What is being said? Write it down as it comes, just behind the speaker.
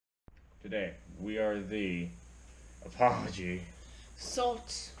Today, we are the apology.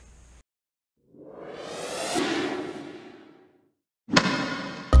 Salts.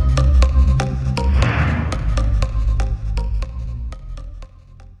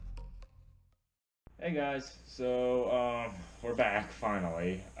 Hey guys, so we're back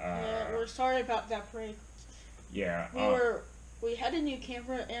finally. Yeah, we're sorry about that break. Yeah. We had a new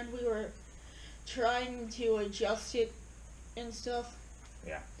camera and we were trying to adjust it and stuff.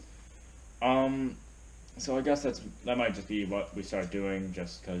 Yeah. So I guess that might just be what we start doing,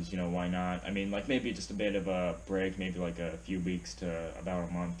 just because, why not? I mean, like, maybe just a bit of a break, maybe like a few weeks to about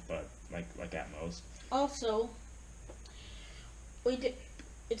a month, but like at most. Also,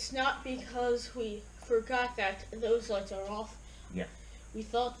 it's not because we forgot that those lights are off. Yeah. We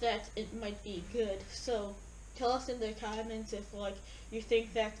thought that it might be good. So tell us in the comments if you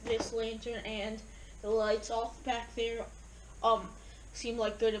think that this lantern and the lights off back there seem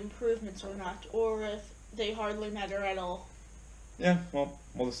like good improvements or not, or if they hardly matter at all. Yeah, well,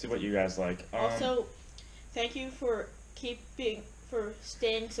 we'll just see what you guys like. Also, thank you for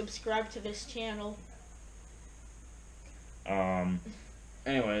staying subscribed to this channel.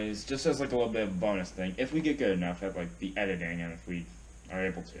 Anyways, just as like a little bit of a bonus thing, if we get good enough at like the editing, and if we are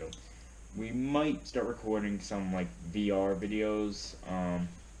able to, we might start recording some like VR videos,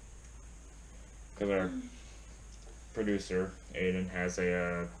 because our producer, Aiden, has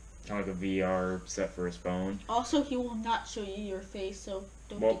a kind of like a VR set for his phone. Also, he will not show you your face, so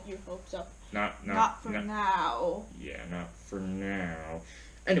don't get your hopes up. Not for now. Yeah, not for now.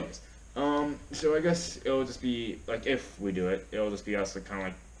 Anyways, so I guess it'll just be, like, if we do it, it'll just be us, like, kind of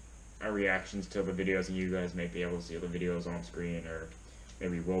like our reactions to the videos, and you guys may be able to see the videos on screen, or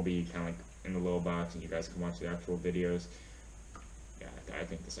maybe we'll be kind of like in the little box, and you guys can watch the actual videos. Yeah, I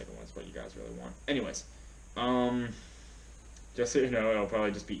think the second one's what you guys really want. Anyways, just so you know, it'll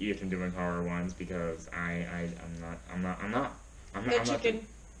probably just be Ethan doing horror ones, because I'm not.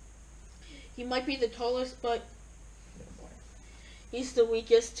 He might be the tallest, but he's the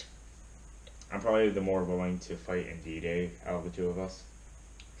weakest. I'm probably the more willing to fight in D-Day out of the two of us.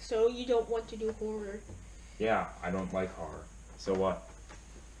 So you don't want to do horror? Yeah, I don't like horror. So what?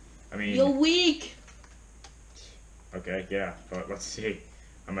 I mean... You're weak! Okay, yeah, but let's see.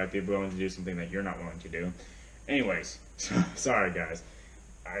 I might be willing to do something that you're not willing to do. Anyways, sorry guys.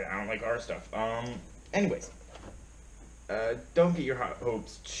 I don't like horror stuff. Anyways. Don't get your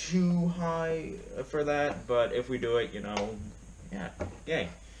hopes too high for that, but if we do it, yeah, yay.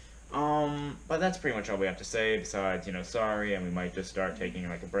 But that's pretty much all we have to say, besides, sorry, and we might just start taking,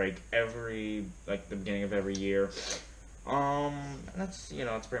 like, a break every, like, the beginning of every year. That's,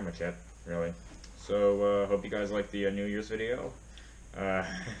 that's pretty much it, really. So, hope you guys like the New Year's video.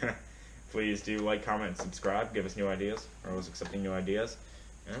 Please do like, comment, and subscribe, give us new ideas. We're always accepting new ideas.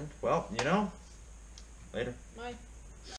 And, well, later. Bye.